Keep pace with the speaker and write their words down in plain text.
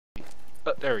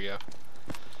There we go.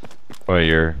 What,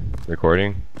 you're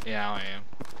recording? Yeah, I am.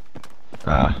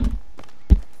 Ah.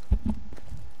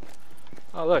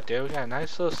 Oh look, dude, we got a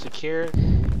nice little secure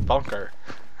bunker.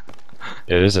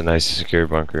 It is a nice secure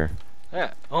bunker.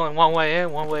 Yeah, only one way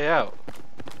in, one way out.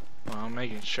 Well, I'm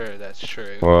making sure that's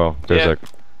true. Well, there's Yeah.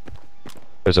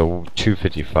 a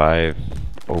 255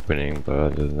 opening, but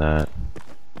other than that,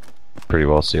 pretty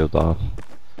well sealed off.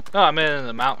 No, I'm in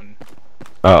the mountain.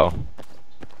 Oh.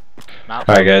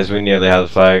 Mountain. Alright guys, we nearly have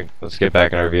the flag. Let's get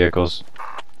back in our vehicles.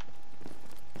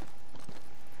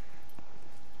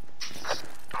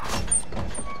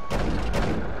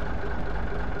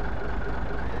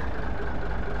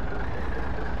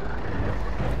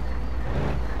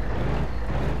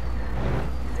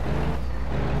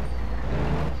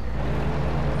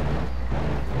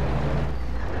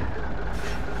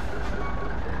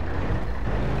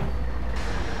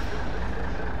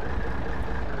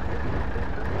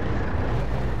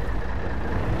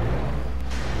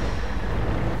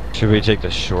 Should we take the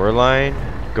shoreline?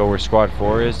 Go where squad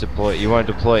 4 is, deploy. You want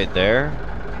to deploy it there?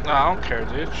 No, I don't care,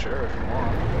 dude. Sure, if you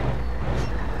want.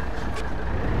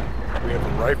 We have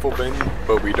a rifleman,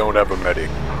 but we don't have a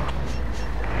medic.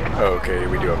 Okay,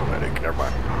 we do have a medic. Never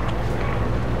mind.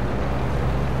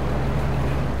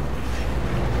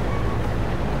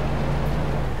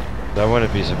 I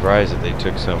wouldn't be surprised if they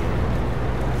took some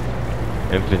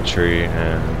infantry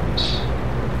and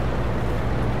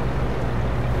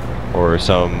or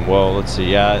some, well, let's see,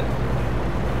 yeah,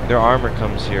 their armor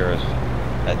comes here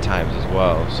at times as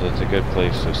well, so it's a good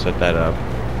place to set that up.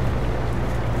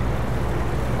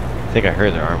 I think I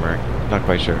heard their armor, not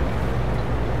quite sure.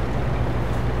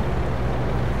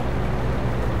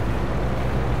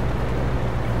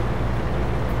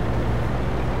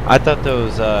 I thought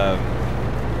those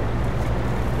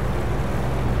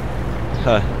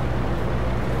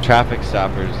traffic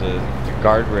stoppers, the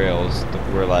guardrails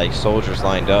were like soldiers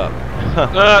lined up.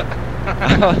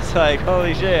 I was like,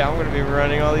 holy shit, I'm gonna be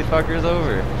running all these fuckers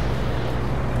over.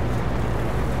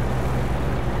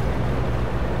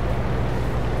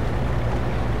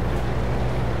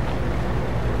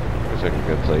 Looks like a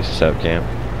good place to set up camp.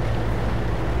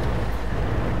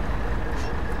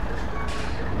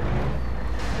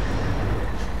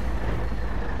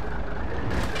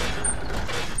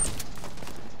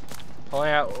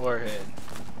 Pulling out warhead.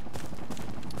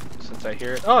 Since I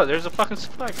hear it. Oh, there's a fucking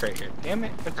supply crate here. Damn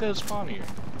it, I could have spawned here.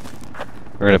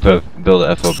 We're gonna build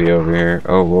a FOB over here.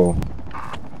 Oh, whoa.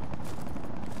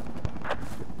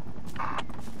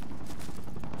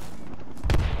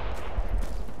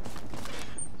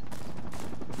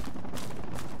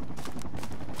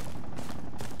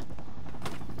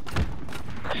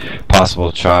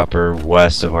 Possible chopper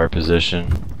west of our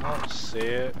position. I don't see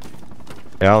it.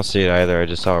 Yeah, I don't see it either. I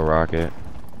just saw a rocket.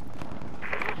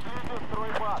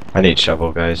 I need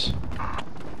shovel, guys.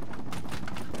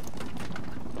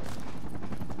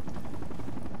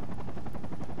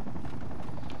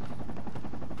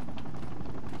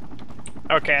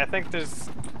 Okay, I think there's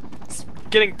it's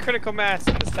getting critical mass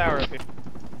in this tower up here.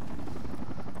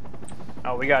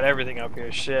 Oh, we got everything up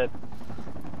here. Shit.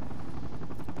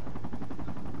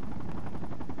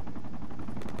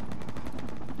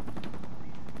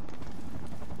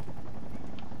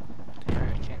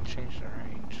 I can't change the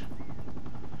range.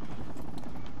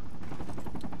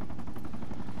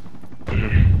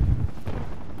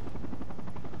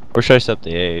 Where should I set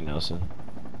the A, Nelson?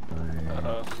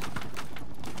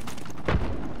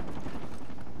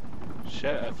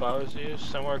 Shit, if I was you,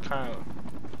 somewhere kind of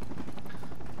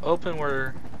open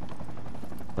where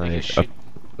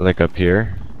Like up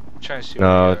here? trying to see No,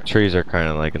 where you are. trees are kind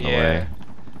of like in the way.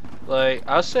 Like,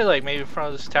 I'll say like maybe in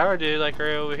front of this tower, dude, like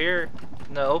right over here.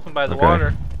 In the open by the Okay.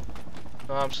 water.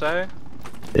 Know what I'm saying?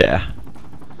 Yeah.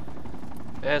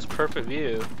 It has perfect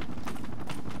view.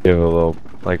 You have a little,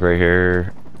 like right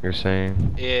here, you're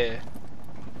saying? Yeah.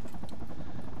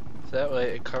 So that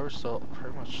way it covers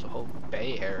pretty much the whole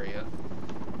bay area.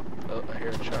 Oh, I hear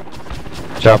a truck.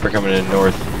 Chopper coming in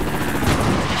north.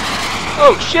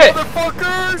 Oh shit!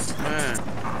 Motherfuckers!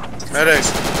 Medic!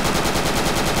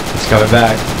 It's coming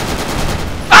back.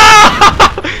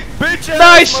 Ah! Bitch ass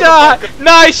Nice shot!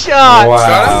 Nice shot!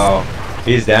 Wow.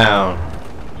 He's down.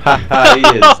 Haha, he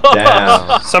is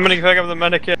down. Somebody pick up the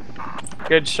medikit.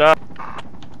 Good shot.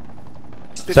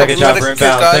 Second chopper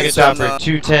inbound. Second chopper.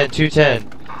 210, 210.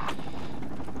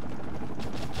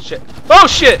 Shit. Oh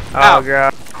shit! Oh Ow.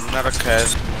 god. Not a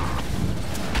cast.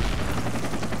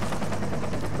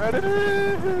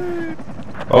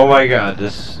 Oh my god,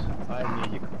 this... Is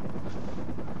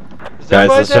Guys, everybody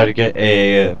let's try to dead? get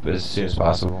AA up as soon as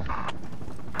possible.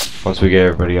 Once we get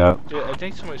everybody up. Dude, I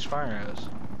think somebody's firing at us.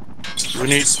 We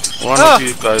need one of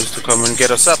you guys to come and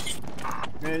get us up.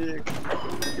 Medic.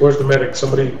 Where's the medic?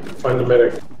 Somebody find the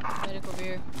medic. Medic over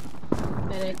here.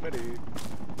 Medic.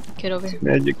 Get over here.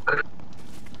 Medic. Right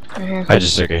here. I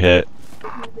just took a hit.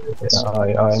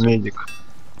 I medic.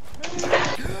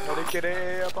 Medic, get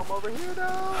up! I'm over here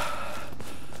now.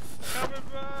 Coming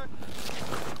back.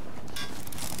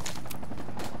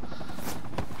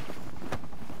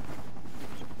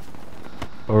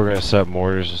 We're gonna set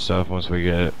mortars and stuff once we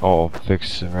get it all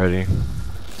fixed and ready.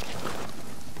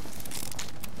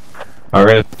 I'm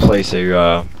gonna place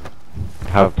a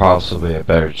have possibly a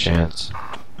better chance.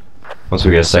 Once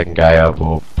we get a second guy up,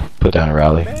 we'll put down a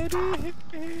rally.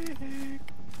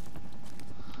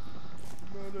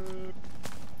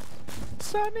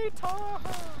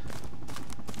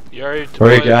 You already Or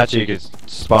deployed. you can actually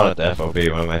spawn at the FOB.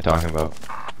 What am I talking about?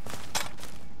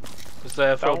 Is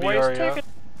the FOB already out?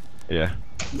 Yeah.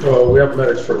 Oh, we have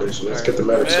medics for these, so let's get the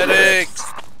medics. Medic!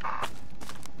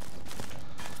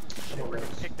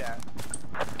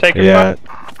 Take him Yeah,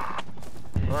 back.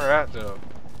 Where at though?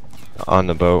 on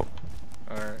the boat.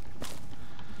 Alright.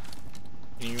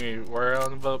 You mean where on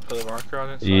the boat? Put a marker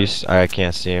on it? East. I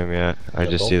can't see him yet. I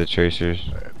just see the tracers.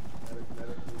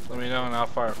 Let me know and I'll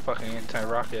fire a fucking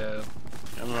anti-rocket at him.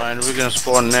 Never mind, we're gonna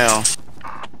spawn now.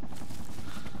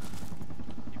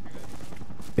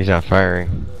 He's not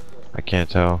firing. I can't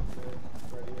tell.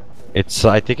 It's.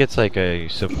 I think it's like a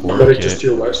support Medic just to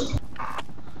kit. your west.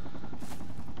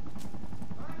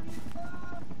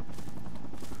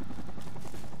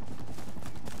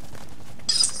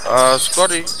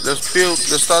 Scotty,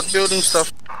 let's start building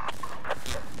stuff.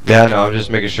 Yeah, no. I'm just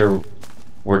making sure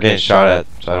we're getting shot at,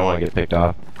 so I don't want to get picked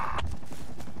off.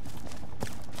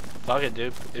 Fuck it,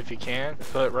 dude. If you can,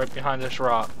 put it right behind this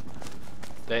rock.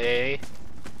 The A.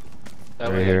 That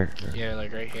Right way, here. Yeah,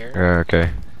 like right here. Okay.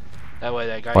 That way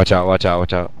that guy. Watch out! Watch out!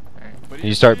 Watch out! Can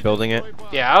you start building it,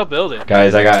 Yeah, I'll build it.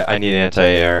 guys? I need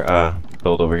anti-air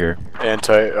build over here.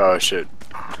 Shit.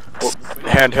 Well,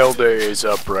 handheld A is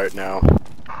up right now.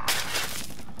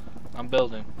 I'm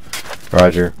building.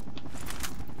 Roger.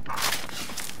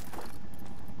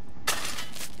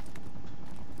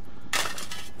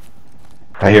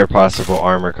 I hear possible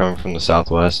armor coming from the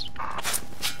southwest.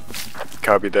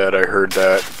 Copy that, I heard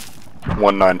that.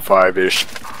 195-ish.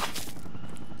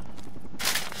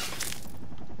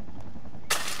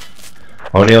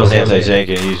 O'Neill's anti-tank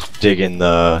and he's digging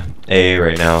the AA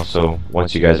right now, so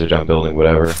once you guys are done building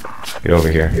whatever, get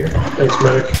over here. Thanks,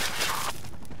 medic.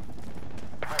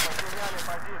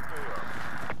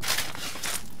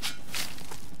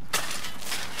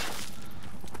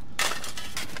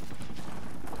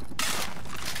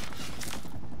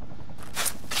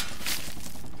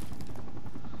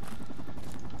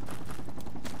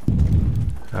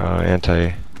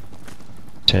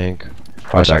 Anti-tank.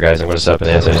 Watch out, guys, I'm gonna set up an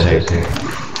anti-tank.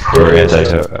 Or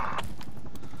anti-tank.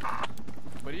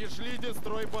 Пришлите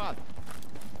стройбат.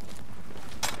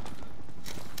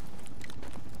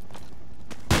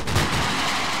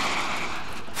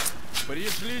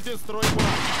 Пришлите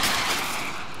стройбат.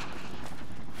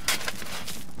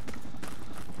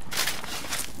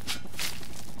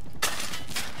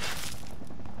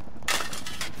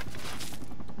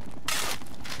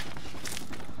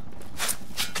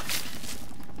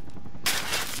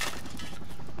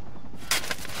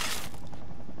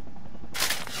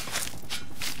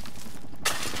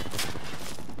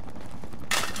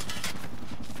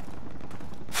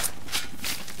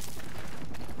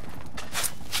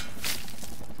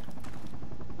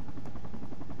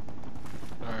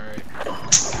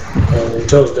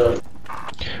 Toe's done.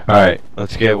 Alright,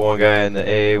 let's get one guy in the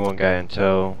A, one guy in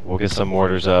tow. We'll get some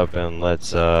mortars up and let's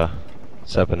set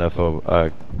up an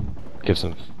FO, give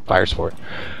some fire support.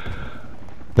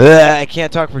 I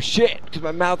can't talk for shit because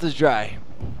my mouth is dry.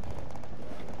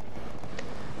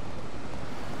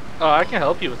 Oh, I can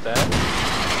help you with that.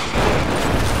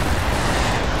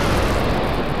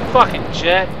 Fucking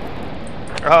jet.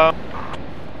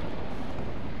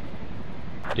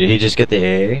 Did he just get the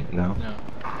AA? No. No.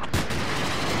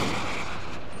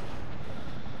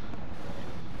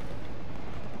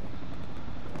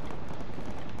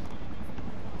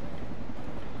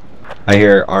 I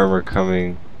hear armor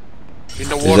coming. In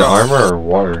the Is water. it armor or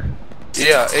water?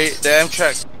 Yeah, the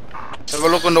Amtrak. Have a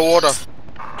look on the water.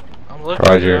 I'm looking.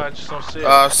 Roger. I just don't see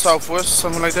it. Southwest,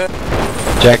 something like that.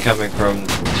 Jet coming from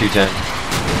 210.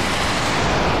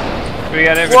 We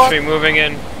got infantry moving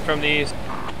in from the east.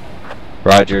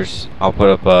 Rogers. I'll put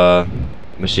up a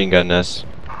machine gun nest.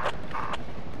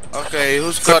 Okay,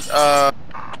 who's got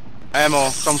ammo?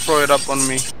 Come throw it up on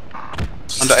me.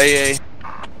 On the AA.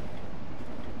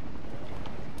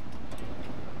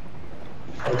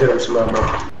 I'll get him some ammo.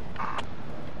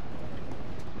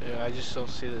 Yeah, I just don't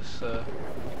see this.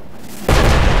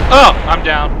 Oh, I'm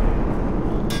down.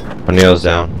 O'Neill's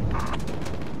down.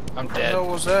 I'm What the hell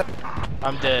dead. was that?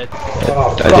 I'm dead.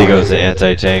 Oh, I think it was the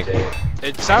anti-tank.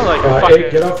 It sounded like A, fucking.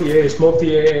 get off the A, smoke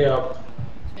the AA up.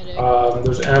 Medic.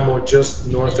 There's ammo just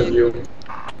north of you.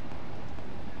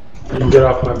 You can get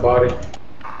off my body.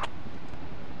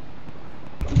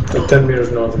 Like 10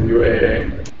 meters north of you, AA.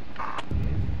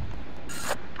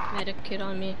 Medic kit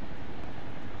on me.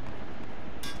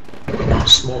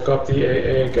 Smoke up the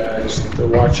AA, guys. They're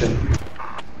watching.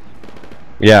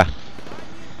 Yeah.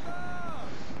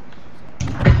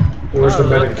 Where's the Oh,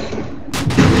 medic?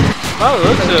 Oh,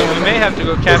 looks like we may have to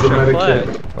go Where's capture the a medic flag.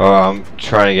 kit? Oh, I'm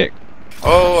trying to get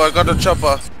Oh, I got a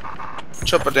chopper.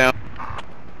 Chopper down.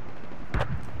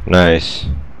 nice.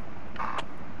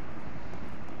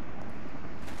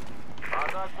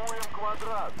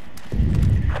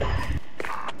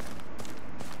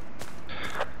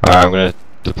 Alright, I'm gonna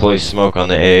deploy smoke on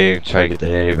the A, try to get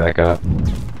the A back up.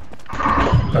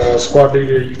 Squad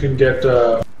leader, you can get,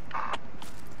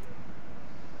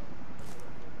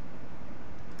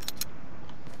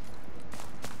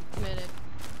 Medic.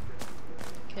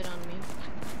 Kit on me.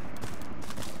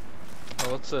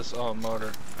 Oh, what's this? Oh,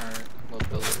 motor. Alright,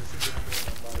 mobility.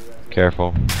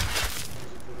 Careful.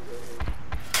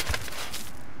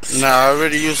 Nah, I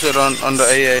already used it on the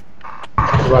AA.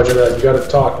 Roger that. You gotta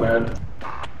talk, man.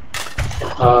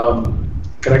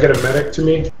 Can I get a medic to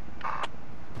me?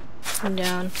 I'm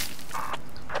down.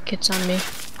 Kit's on me.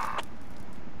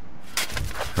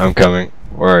 I'm coming.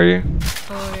 Where are you?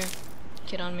 Over here.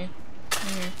 Kit on me. I'm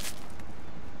here.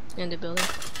 In the building.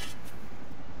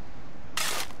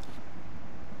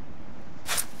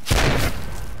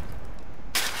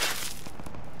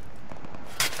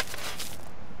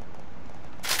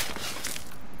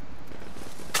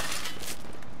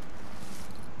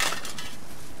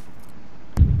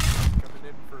 Coming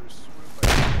in for a swoop.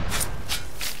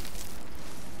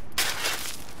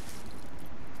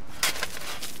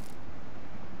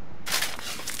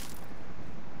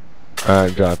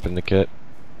 Alright, dropping the kit.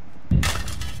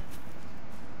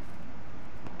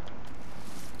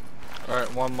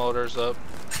 Alright, one motor's up.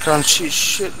 Can't see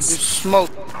shit. It's smoke.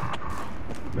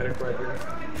 Medic right here.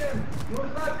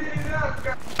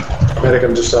 Medic,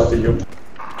 I'm just south of you.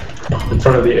 In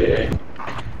front of the AA.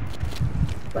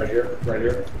 Right here, right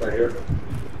here, right here.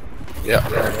 Yeah.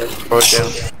 Right here. Go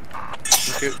down.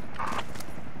 Okay.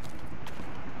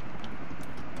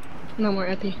 No more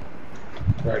epi.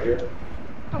 Right here.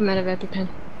 I'm out of EpiPen.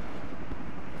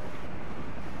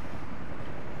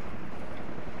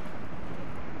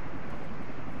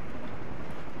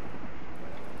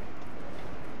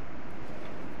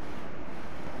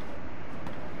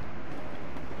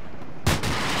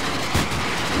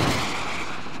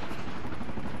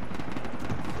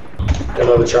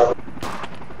 Another chopper.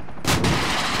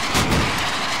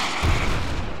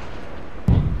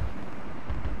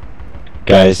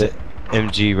 Guys,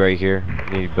 MG right here.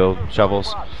 Need to build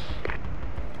shovels.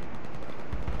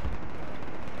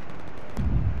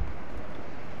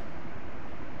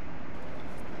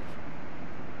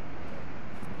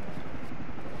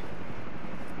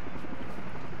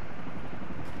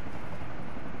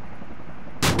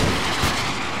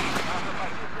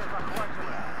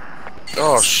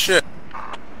 Oh shit.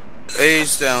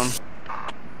 A's down.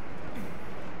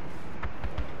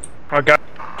 I got.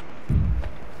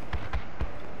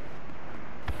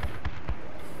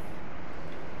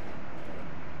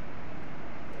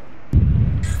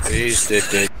 A's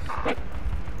dead.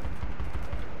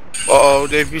 Uh-oh,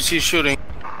 the APC shooting.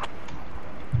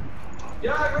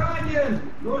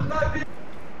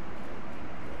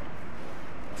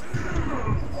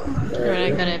 Alright, I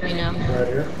got epi now. Right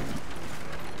here.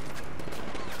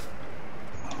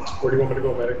 Where do you want me to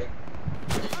go, medic?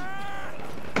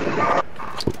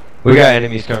 We got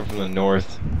enemies coming from the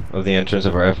north of the entrance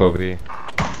of our FOB.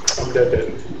 I'm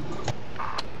dead.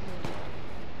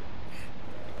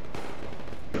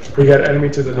 We got enemy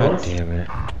to the God north. damn it.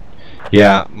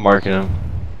 Yeah, marking them.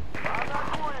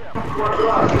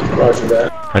 Roger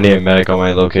that. I need a medic on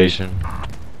my location.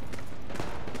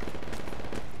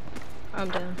 I'm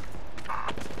down.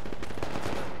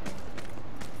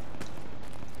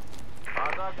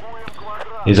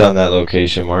 He's on that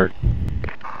location, Mark.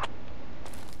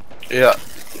 Yeah.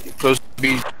 Close to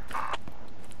B.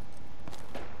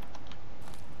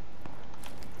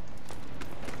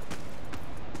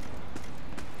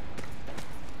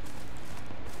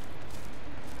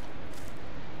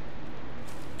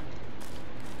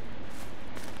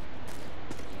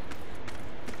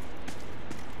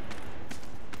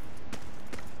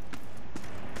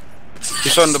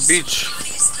 He's on the beach.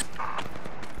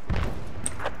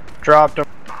 Dropped him.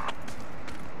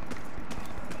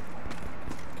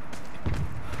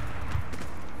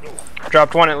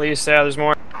 Dropped one at least. Yeah, there's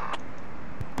more. Oh,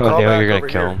 Call damn, back you're gonna over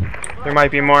kill here. him. There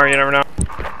might be more. You never know.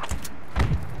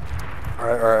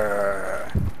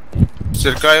 Alright. Is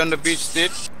the guy on the beach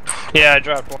dead? Yeah, I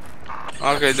dropped one.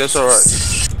 Okay, that's alright.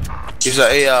 He's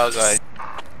an AR guy.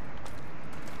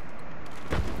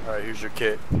 Alright, here's your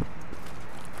kit.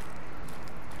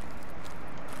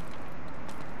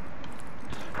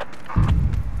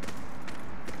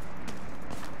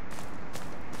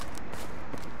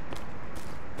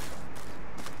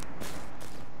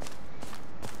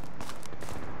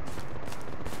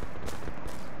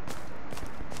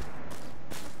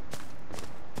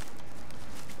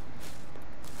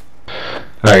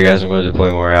 Alright guys, I'm going to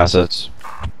deploy more assets.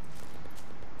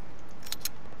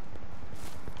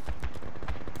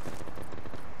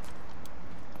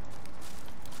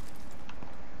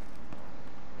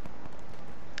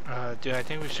 Dude, I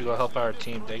think we should go help our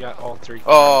team. They got all 3.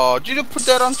 Oh, did you put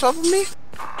that on top of me?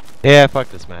 Yeah, fuck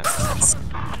this man.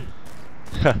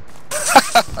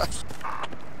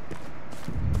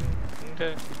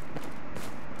 Okay.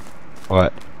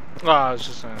 What? Oh, I was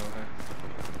just saying. Okay.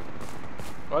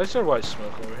 Why is there white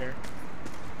smoke over here?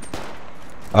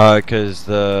 Cause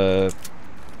they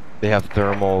have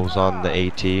thermals on the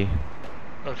AT.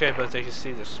 Okay, but they can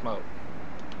see the smoke.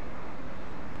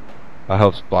 That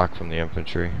helps block from the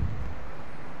infantry.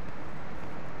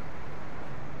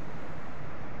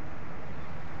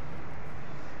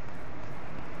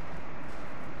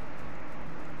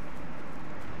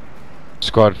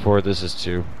 Squad 4, this is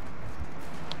 2.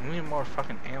 I need more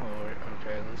fucking ammo.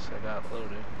 Okay, at least I got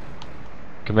loaded.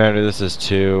 Commander, this is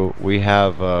 2. We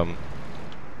have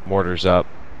mortars up.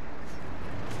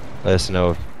 Let us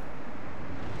know if...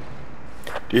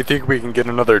 Do you think we can get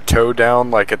another tow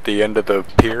down, like at the end of the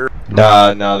pier?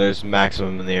 No, there's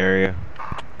maximum in the area.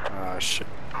 Ah, shit.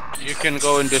 You can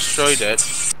go and destroy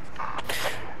that.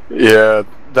 Yeah,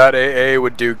 that AA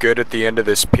would do good at the end of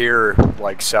this pier,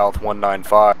 like South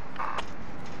 195.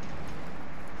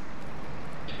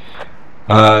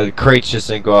 The crates just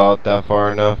didn't go out that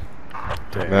far enough.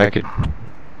 I mean, I could...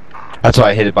 That's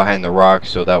why I hid it behind the rock,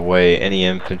 so that way any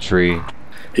infantry...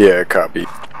 Yeah, copy.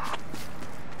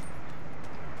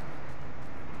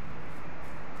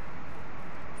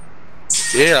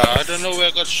 Yeah, I don't know where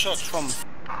I got shot from.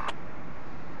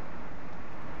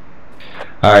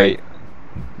 Alright.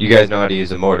 You guys know how to use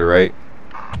the mortar, right?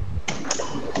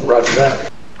 Roger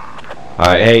that.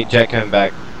 Alright, hey, Jet coming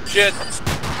back. Shit!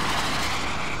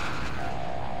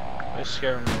 They're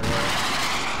scaring me away.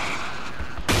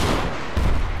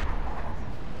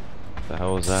 What the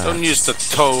hell was that? Don't use the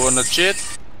tow on the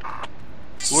jet.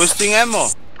 Wasting ammo.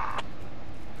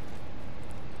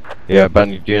 Yeah, but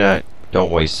don't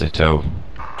waste the tow.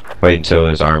 Wait until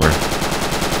there's armor.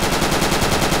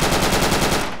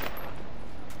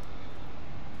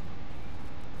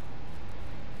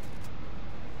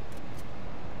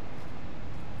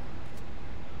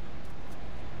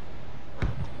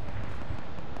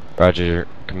 Roger,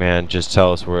 command, just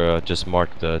tell us where, just mark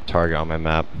the target on my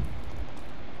map.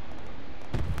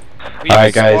 We have Alright,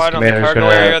 a guys, squad on the commander's cargo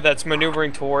gonna- area that's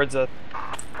maneuvering towards us.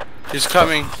 He's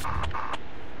coming.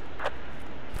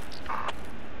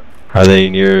 Are they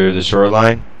near the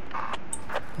shoreline?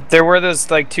 They're where those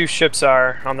like 2 ships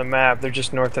are on the map. They're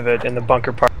just north of it in the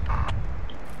bunker part.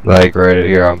 Like right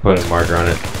here, I'm putting a marker on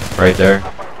it. Right there.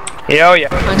 Yeah, oh yeah.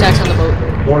 Contacts on the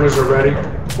boat. Mortars are ready.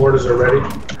 Mortars are ready.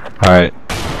 Alright.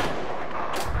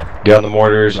 Get on the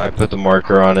mortars, I put the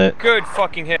marker on it. Good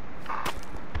fucking hit.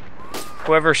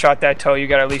 Whoever shot that tow, you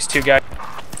got at least 2 guys.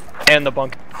 And the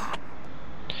bunker.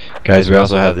 Guys, we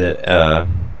also have the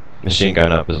machine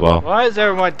gun up as well. Why is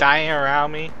everyone dying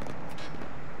around me?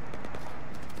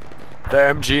 The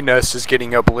MG nest is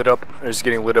getting lit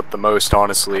up the most,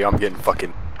 honestly. I'm getting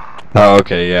fucking... Oh,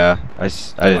 okay, yeah. I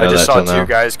didn't know I just that saw till 2 now.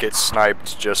 guys get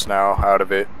sniped just now out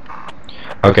of it.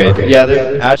 Okay, yeah,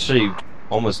 they're actually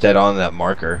almost dead on that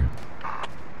marker.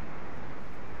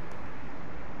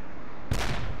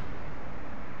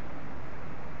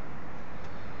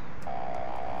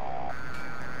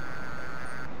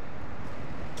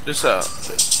 This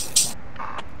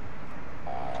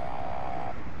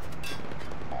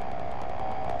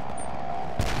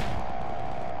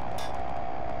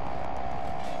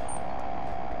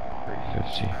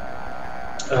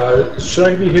Should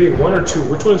I be hitting 1 or 2?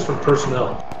 Which one is for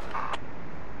personnel?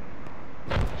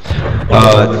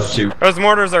 That's 2. Those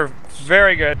mortars are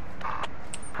very good.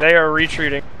 They are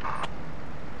retreating.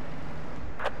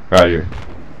 Roger.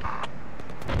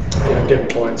 Yeah, I'm getting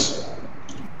points.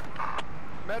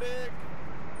 Medic!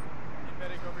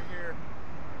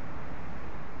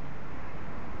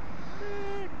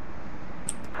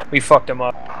 We fucked him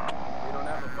up. We don't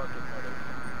have a fucking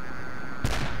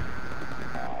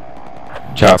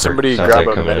medic. Chopper. Somebody sounds grab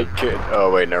like a coming in. medic kit.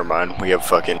 Oh wait, never mind. We have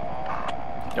fucking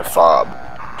a fob.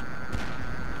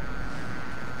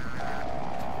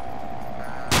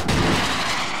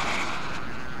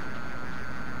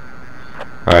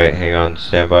 Alright, hang on,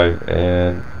 stand by,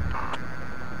 and...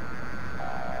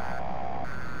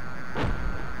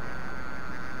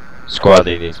 Squad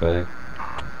lead needs medic.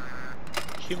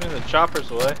 Keeping the choppers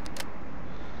away.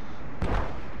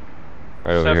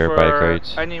 Right over here by the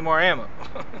crates. I need more ammo.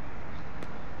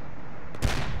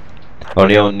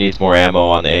 O'Neil needs more ammo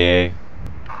on the AA.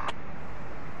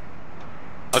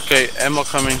 Okay, ammo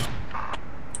coming.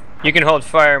 You can hold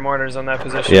fire mortars on that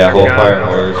position. Yeah, They're hold gone. fire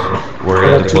mortars. We're I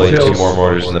gonna got deploy 2 2 kills. more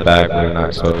mortars in the back, but they're not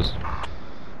exposed.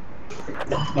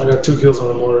 I got 2 kills on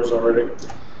the mortars already.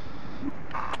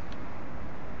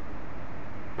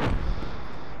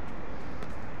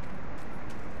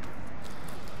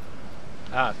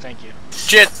 Ah, thank you.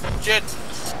 Jet! Start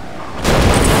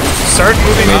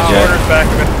moving Hey, the Jet. mortars back a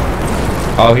bit.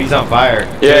 Oh, he's on fire.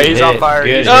 Yeah, Good he's hit. on fire.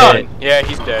 Good He's hit. done. Yeah,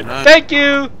 he's dead. Thank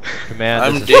you! Command,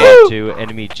 I'm this is dead. Squad 2,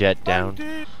 enemy jet down.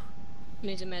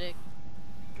 Needs a medic.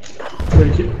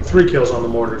 3 kills on the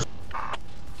mortars.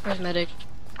 Where's medic?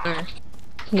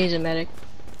 Needs a medic.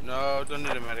 No, don't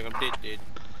need a medic. I'm dead.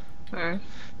 Alright.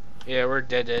 Yeah, we're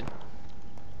dead.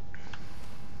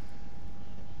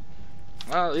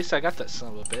 Well, at least I got that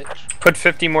son of a bitch. Put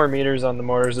 50 more meters on the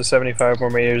mortars to 75 more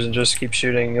meters and just keep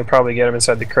shooting. You'll probably get them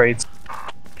inside the crates.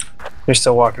 They're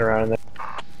still walking around in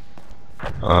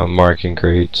there. Marking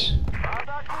crates.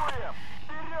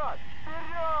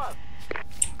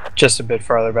 Just a bit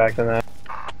farther back than that.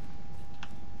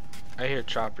 I hear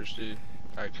choppers, dude.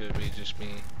 Or it could be just me.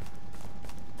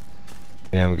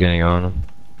 Yeah, I'm getting on them.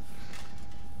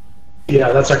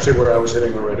 Yeah, that's actually where I was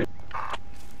hitting already.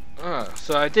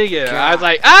 So I did get it. I was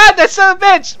like, ah, that son of a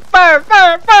bitch! Fire!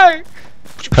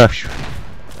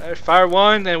 I fire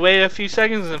one, then wait a few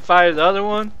seconds, and fire the other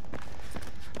one.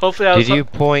 Hopefully I was... Did you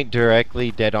point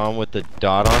directly dead on with the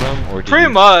dot on him, or did Pretty you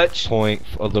much. point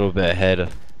a little bit ahead?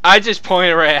 I just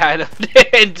pointed right at him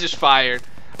and just fired.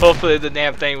 Hopefully the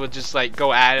damn thing would just like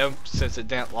go at him since it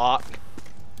didn't lock.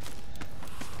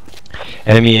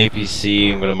 Enemy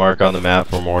APC, I'm gonna mark on the map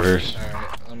for mortars.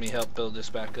 Alright, let me help build this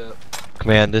back up.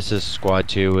 Command, this is Squad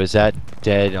 2. Is that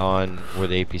dead on where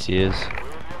the APC is?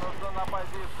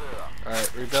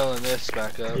 Alright, rebuilding this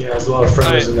back up. Yeah, there's a lot of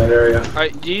friendlies in that area.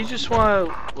 Alright, do you just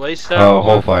want to waste that? Oh,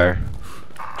 hold fire.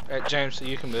 Alright, James, so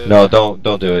you can move. No, don't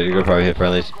do it. You're gonna probably hit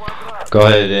friendlies. Go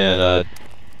ahead and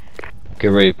get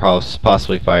ready to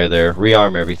possibly fire there.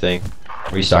 Rearm everything.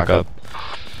 Restock up.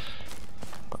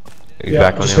 Are you Yeah,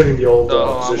 back I'm on just him? hitting the old I'm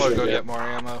gonna position go again. get more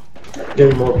ammo.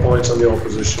 Getting more points on the old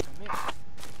position.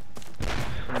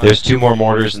 There's 2 more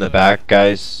mortars in the back,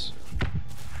 guys.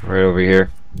 Right over here.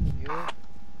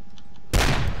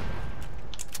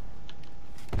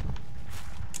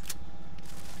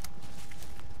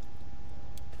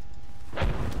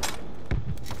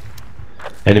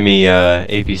 Enemy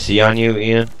APC on you,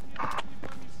 Ian.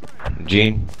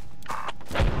 Gene.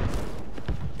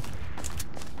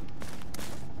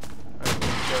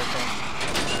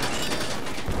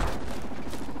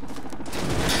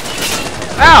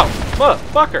 Ow!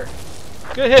 Fucker!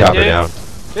 Good hit, Chopper dude. down.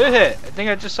 Good hit. I think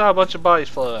I just saw a bunch of bodies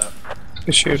float out.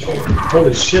 Good shoot.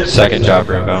 Holy shit. Second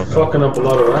chopper inbound. Fucking up a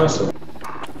lot of acid.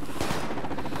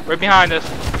 Right behind us.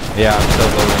 Yeah, I'm still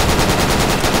loading.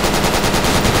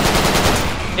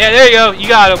 Yeah, there you go. You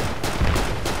got him.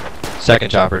 Second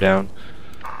chopper down.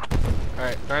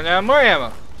 Alright, turn down more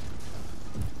ammo.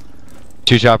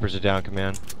 2 choppers are down,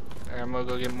 command. Alright, I'm gonna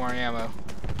go get more ammo.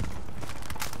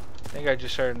 I think I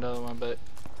just heard another one, but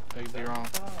I could be wrong.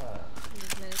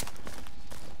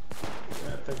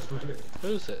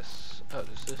 Who's this? Oh,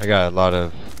 is this? I got a lot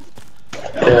of...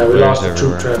 Yeah, we lost the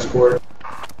troop everywhere. transport.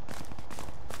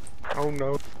 Oh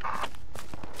no.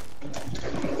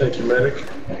 Thank you, medic.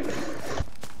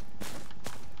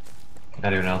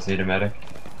 Anyone else need a medic?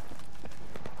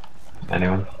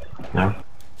 Anyone? No?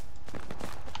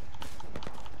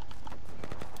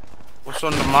 What's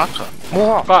on the marker?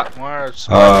 Fuck, more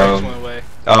supply crates went away.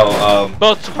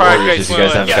 Both supply Warriors, crates if you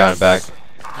went guys away. haven't gotten back.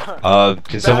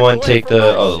 Can someone take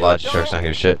the... Oh, the Lodge Shark's not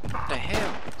gonna shit. What the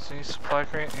hell? Is any supply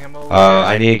crate ammo?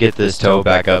 I need to get this tow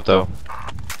back up, though.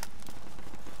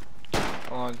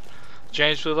 Hold on.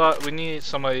 James, we need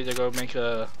somebody to go make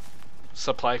a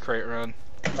supply crate run.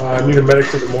 I need a medic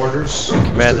to the mortars.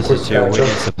 Command, Just this a is quick 2. We patch need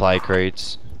up. supply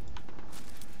crates.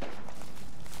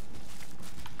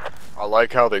 I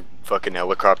like how the fucking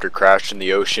helicopter crashed in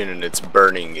the ocean and it's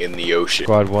burning in the ocean.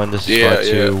 Squad 1, this is Yeah,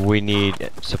 Squad 2. We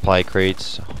need supply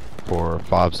crates. for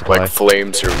fob supply. Like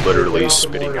flames are literally Get off the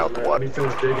spitting mortar, out the man. water.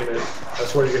 Anything's digging it.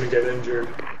 That's where you're gonna get injured.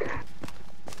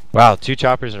 Wow, 2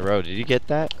 choppers in a row. Did you get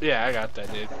that? Yeah, I got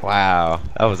that, dude. Wow,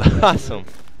 that was awesome.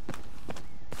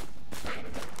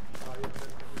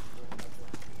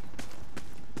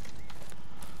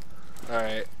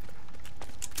 Alright.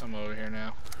 I'm over here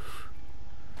now.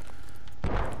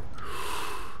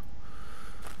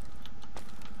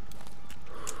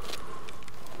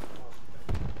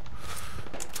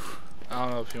 I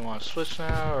don't know if you want to switch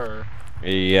now or...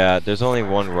 Yeah, there's only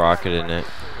 1 rocket in it.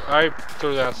 I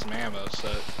threw down some ammo, so...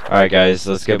 Alright guys,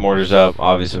 let's get mortars up.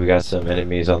 Obviously we got some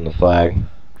enemies on the flag.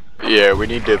 Yeah, we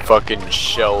need to fucking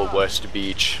shell West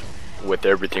Beach with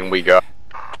everything we got.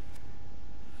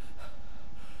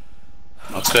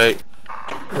 Okay.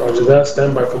 Roger that.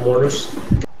 Stand by for mortars.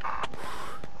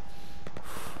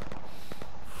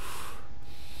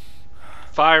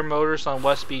 Fire motors on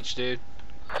West Beach, dude.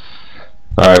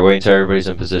 Alright, wait until everybody's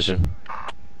in position.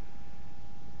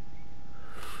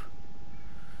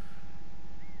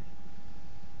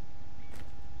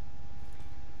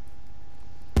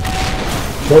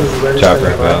 Mortars are ready. Chopper Stand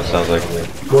by. inbound, sounds like.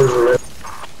 Mortars are ready.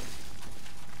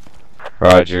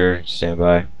 Roger, stand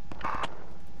by.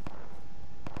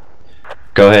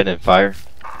 Go ahead and fire.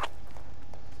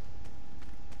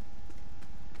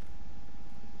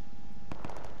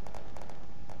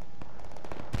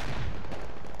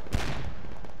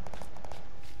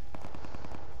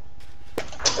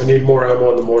 I need more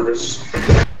ammo on the mortars.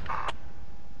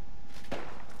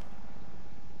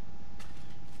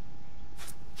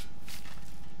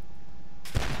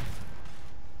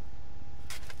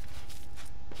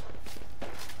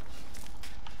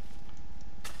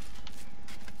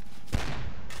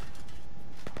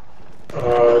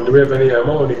 Do we have any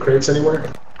ammo? Any crates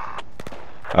anywhere?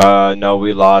 No,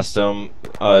 we lost them.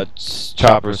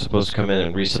 Chopper's supposed to come in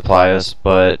and resupply us,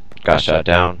 but got shot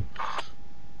down.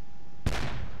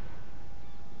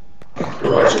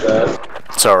 Roger that.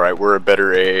 It's alright, we're a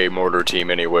better AA mortar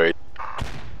team anyway.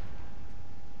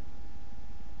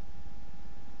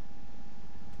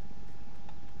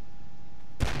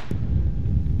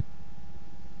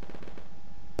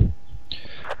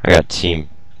 I got team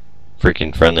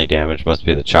freaking friendly damage. Must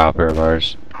be the chopper of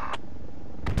ours.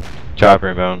 Chopper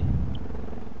inbound.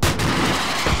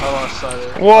 I lost sight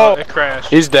of it. Whoa! Oh, it crashed.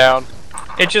 He's down.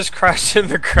 It just crashed in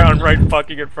the ground right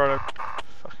fucking in front of me.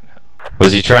 Fucking hell.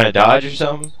 Was he trying to dodge or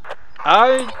something?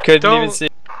 I Couldn't don't... even see.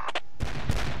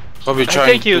 Probably I trying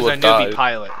think to he was do a a newbie dive.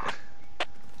 pilot.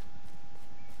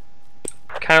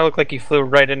 Kinda looked like he flew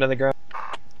right into the ground.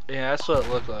 Yeah, that's what it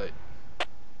looked like.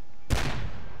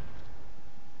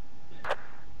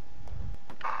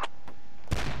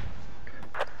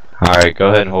 Alright, go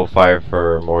ahead and hold fire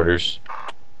for mortars.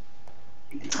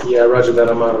 Yeah, roger that.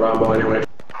 I'm out of ammo anyway.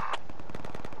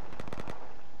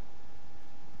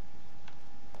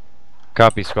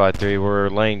 Copy squad 3, we're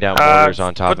laying down mortars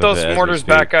on top of it. Put those as we mortars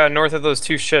speak. back north of those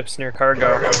 2 ships near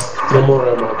cargo. No more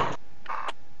ammo.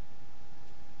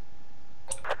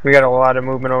 We got a lot of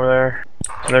movement over there.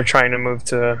 And they're trying to move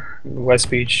to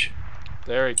West Beach.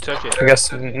 They already took it. I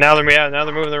guess now they're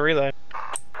moving the relay.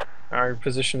 Our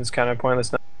position's kind of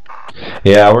pointless now.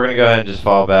 Yeah, we're gonna go ahead and just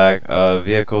fall back.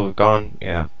 Vehicle gone?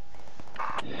 Yeah.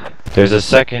 There's a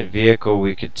second vehicle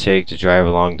we could take to drive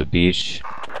along the beach.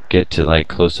 Get to like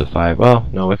close to 5. Well,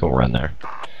 no, we can run there.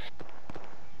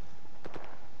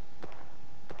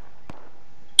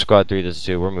 Squad 3, this is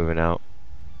 2, we're moving out.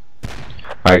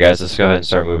 Alright guys, let's go ahead and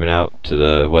start moving out to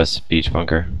the West Beach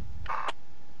bunker.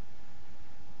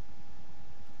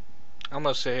 I'm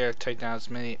gonna sit here and take down as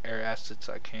many air assets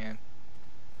as I can.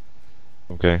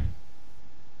 Okay.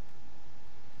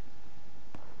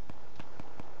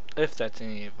 If that's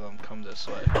any of them come this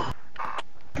way.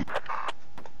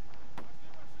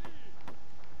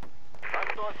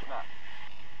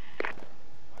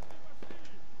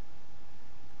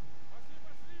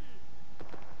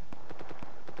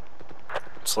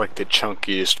 It's like the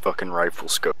chunkiest fucking rifle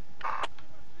scope.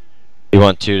 You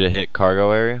want 2 to hit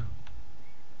cargo area?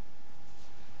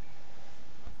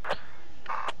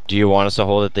 Do you want us to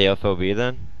hold at the FOB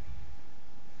then?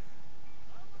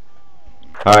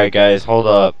 Alright guys, hold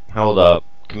up, hold up.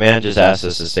 Command just asked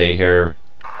us to stay here.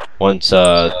 Once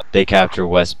they capture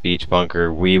West Beach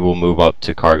bunker, we will move up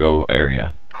to cargo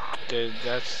area. Dude,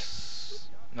 that's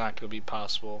not gonna be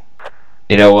possible.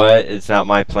 You know what? It's not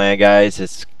my plan, guys.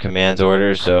 It's command's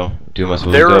order, so do must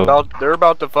we They're go.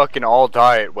 about to fucking all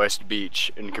die at West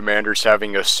Beach, and Commander's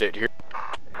having us sit here.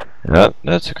 Yep,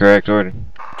 that's the correct order.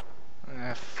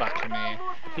 Ah, fuck me.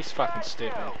 He's fucking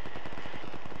stupid.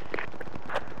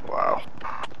 Wow.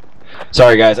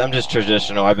 Sorry guys, I'm just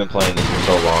traditional. I've been playing this for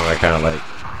so long. I kind of like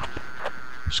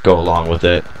just go along with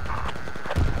it.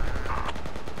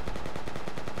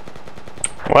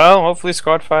 Well, hopefully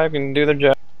Squad 5 can do their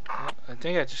job. I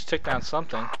think I just took down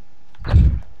something.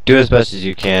 Do as best as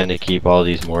you can to keep all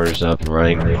these mortars up and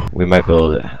running. We might be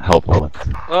able to help them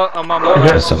with Well, I'm on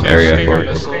my way. some area Stinger for you.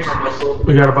 missiles.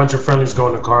 We got a bunch of friendlies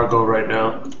going to cargo right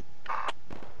now.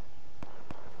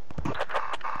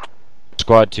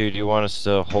 Squad 2, do you want us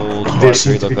to hold They Squad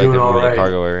seem 3? to Look be like they're doing all moving the right.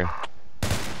 cargo area.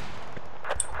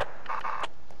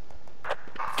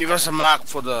 Give us a mark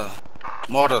for the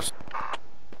mortars.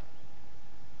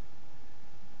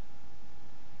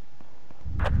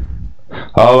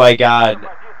 Oh my god.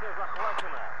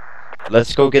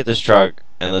 Let's go get this truck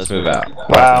and let's move out.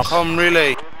 Wow. Com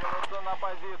relay.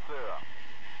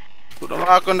 Put a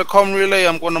mark on the com relay.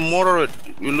 I'm gonna mortar it.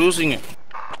 You're losing it.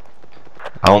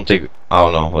 I don't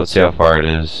know. Let's see how far it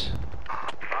is.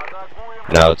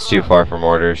 No, it's too far for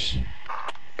mortars.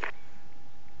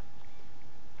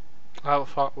 How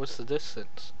far? What's the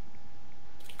distance?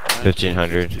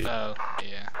 1500. Oh,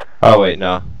 yeah. Oh wait,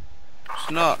 no.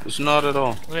 It's not. It's not at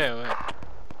all. Yeah, wait.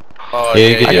 Oh Yeah,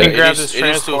 you can I do can it. grab It this is too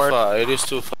transport. far. It is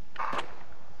too far.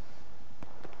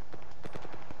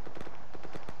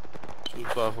 Too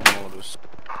far for mortars.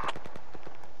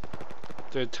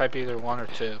 Dude, type either 1 or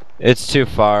 2. It's too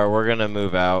far. We're gonna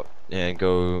move out and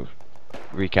go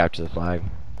recapture the flag.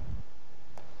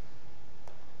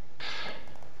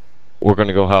 We're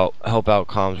gonna go help out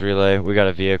comms relay. We got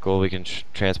a vehicle we can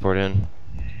transport in.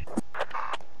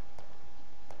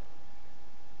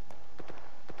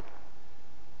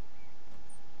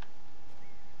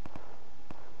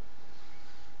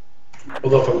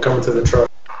 Hold up, I'm coming to the truck.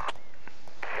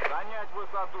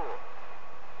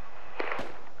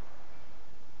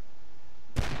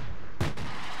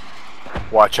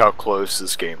 Watch how close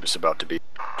this game is about to be.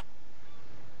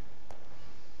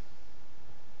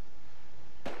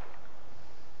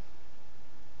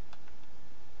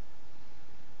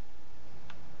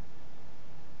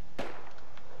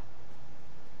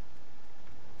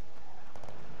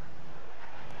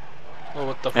 Oh,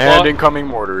 what the And fuck? incoming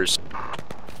mortars.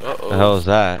 The hell is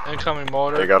that? Incoming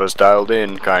mortar. They got us dialed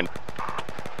in, kind.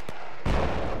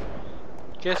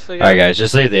 Guess they got. Alright guys,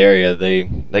 just leave the area. They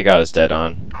got us dead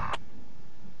on.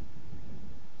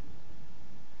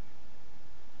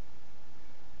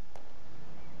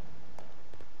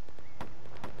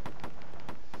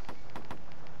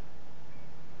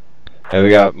 And we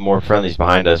got more friendlies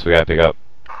behind us we gotta pick up.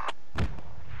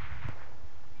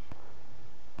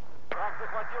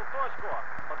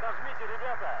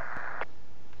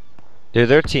 Dude,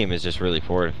 their team is just really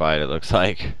fortified, it looks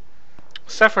like.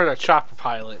 Except for the chopper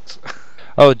pilots.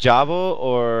 Oh, Javo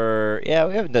or... Yeah,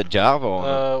 we haven't done Javo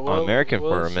on What- American what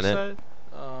for a was it minute.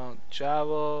 said?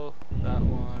 Java, that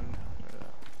one.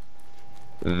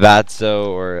 Vatso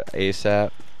or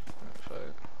ASAP.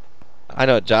 I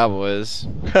know what Javo is.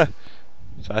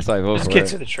 So that's why I vote Just for get it.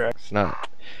 to the track. It's not.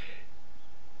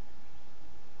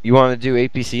 You want to do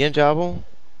APC in Javo?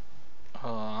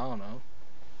 I don't know.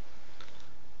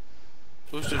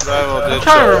 Who's the driver of I'm that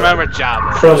trying to truck? remember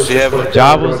Java. Friendlies Does he have just a went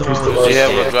job down was the northeast one of with Does he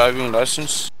us. have a driving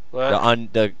license?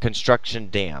 What? The construction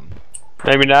dam.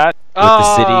 Maybe not.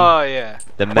 the city. Oh, yeah.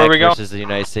 The Where Mech we go? versus the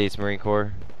United States Marine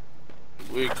Corps.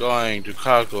 We're going to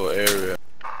cargo area.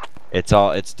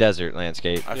 It's desert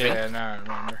landscape. I think. Yeah, now I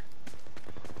remember.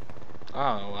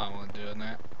 I don't know why I want to do in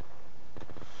that.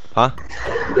 Huh?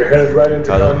 They're headed right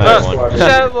into Oh, that contact might squad.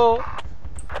 Java!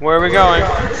 Where are we going?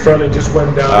 Friendly just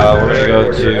went down. We're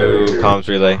gonna go to comms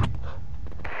relay.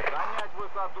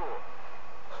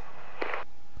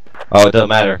 Oh, it doesn't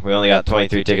matter. We only got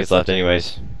 23 tickets left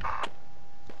anyways.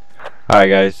 Alright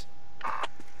guys.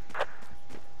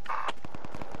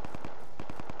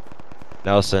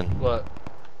 Nelson, What?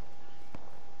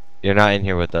 you're not in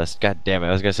here with us. God damn it,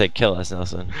 I was gonna say kill us,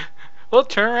 Nelson. Well,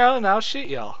 turn around and I'll shoot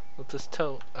y'all with this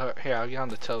tow. Here, I'll get on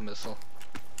the tow missile.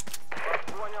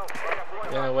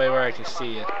 In a way where I can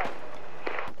see it.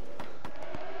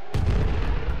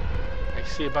 I can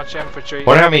see a bunch of infantry.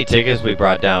 Wonder how many tickets we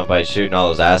brought down by shooting all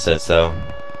those assets though.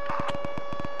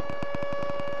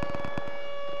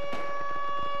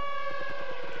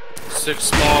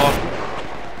 Six more.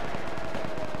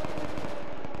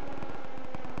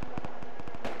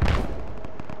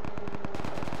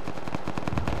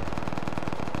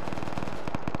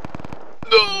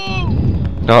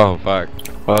 Oh fuck.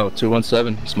 Wow,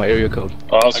 217. It's my area code.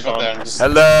 Oh, I got there and just...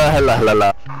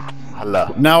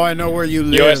 Hello. Now I know where you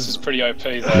live. US is pretty OP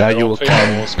there. Now you will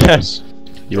come.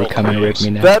 You will come and rape me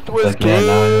now. That was Like, yeah,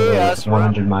 now I know gay. the I swear.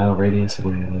 100-mile radius of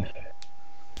where you live.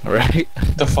 Alright?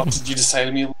 The fuck did you just say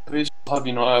to me? Bitch? Have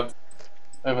you not had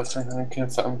over 300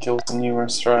 confirmed kills in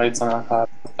numerous raids on our card?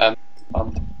 And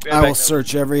I will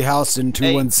search every house in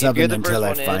Hey, if 217 you're the until I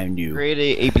first one in, find you.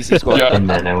 create a APC squad. Yeah. And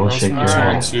then I will shake your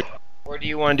hand. Or do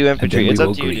you want to do infantry? It's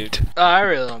up to you, dude. Oh, I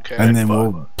really don't care. And then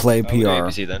we'll play I'll do PR.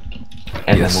 APC then.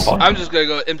 And then we'll I'm just gonna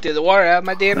go empty the water out of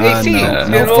my damn No, AC. It's no,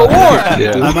 getting a little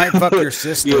warm. I might fuck your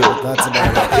sister, but that's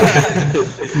about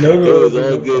it. No, it was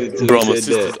all good until Bro, you my said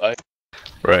sister's that.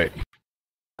 Right.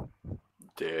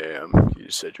 Damn, you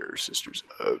said your sister's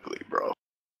ugly, bro.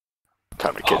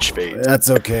 Time to catch fades. That's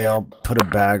okay, I'll put a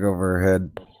bag over her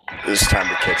head. It's time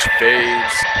to catch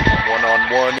fades.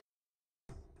 1-on-1.